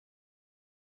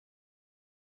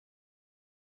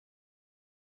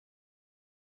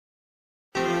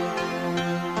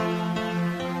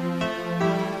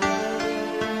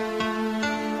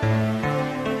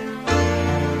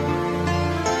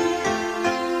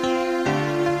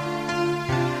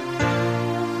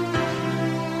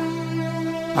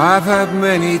I've had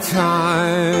many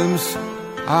times,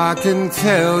 I can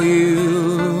tell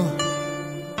you,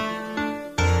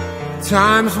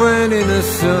 times when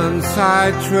innocence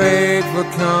I'd trade for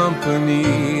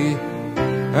company,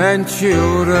 and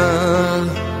children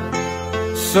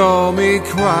saw me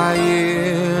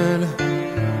crying.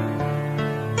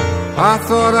 I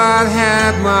thought I'd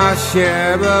had my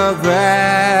share of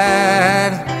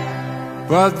that,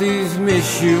 but these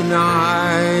misuse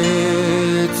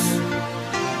nights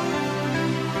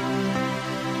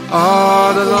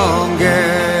are the longest.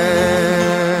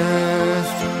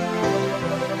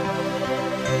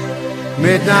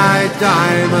 Midnight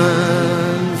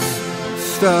diamonds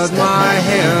stud my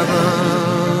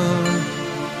heaven,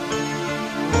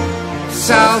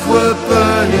 southward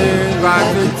burning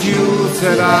like the jewels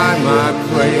that I might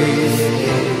place,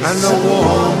 and the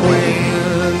warm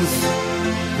winds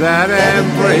that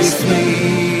embrace me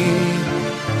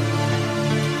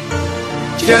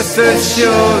just as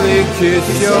surely kiss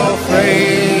your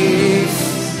face.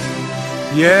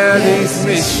 Yeah, these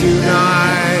misuse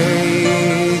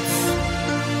nights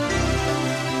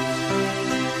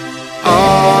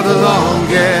are the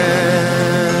longest.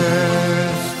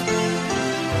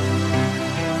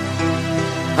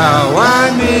 How I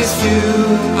miss you,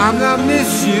 I'm not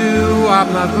miss you,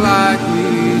 I'm not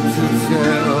likely to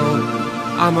tell.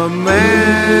 I'm a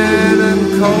man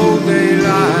in cold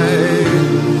daylight.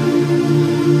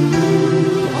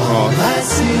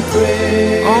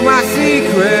 All my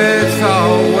secrets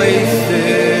are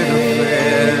wasted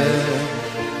affairs.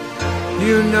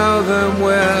 You know them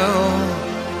well.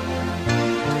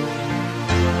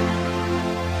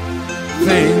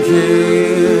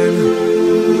 Thinking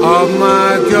of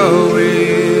my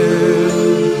going,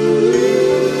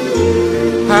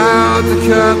 how to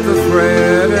cut the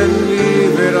thread and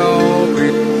leave it all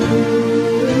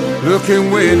behind.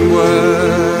 Looking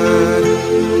windward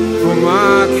for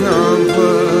my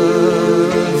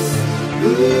compass,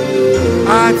 I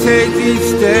take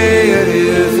each day as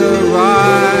it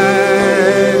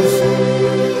arrives,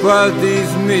 but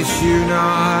these misuse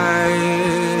nights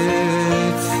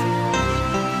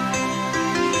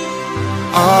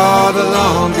are the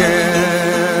longest.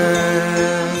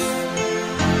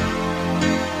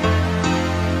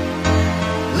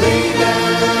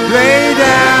 Lay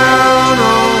down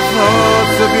all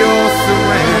thoughts of your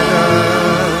surrender.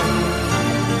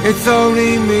 It's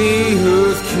only me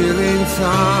who's killing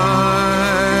time.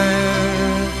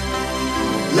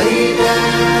 Lay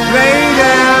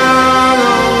down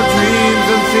all dreams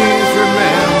and things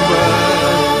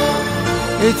remembered.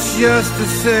 It's just the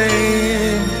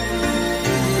same,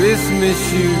 this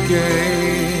misuse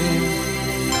game.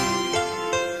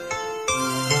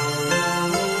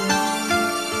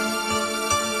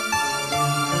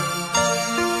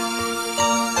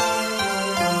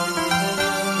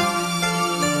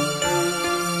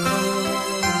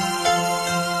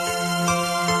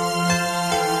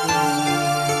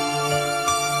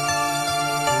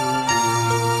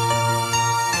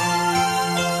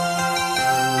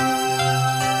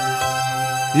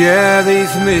 Yeah,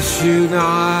 these misuse nights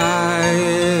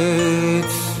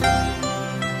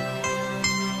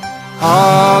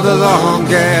are the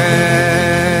longest.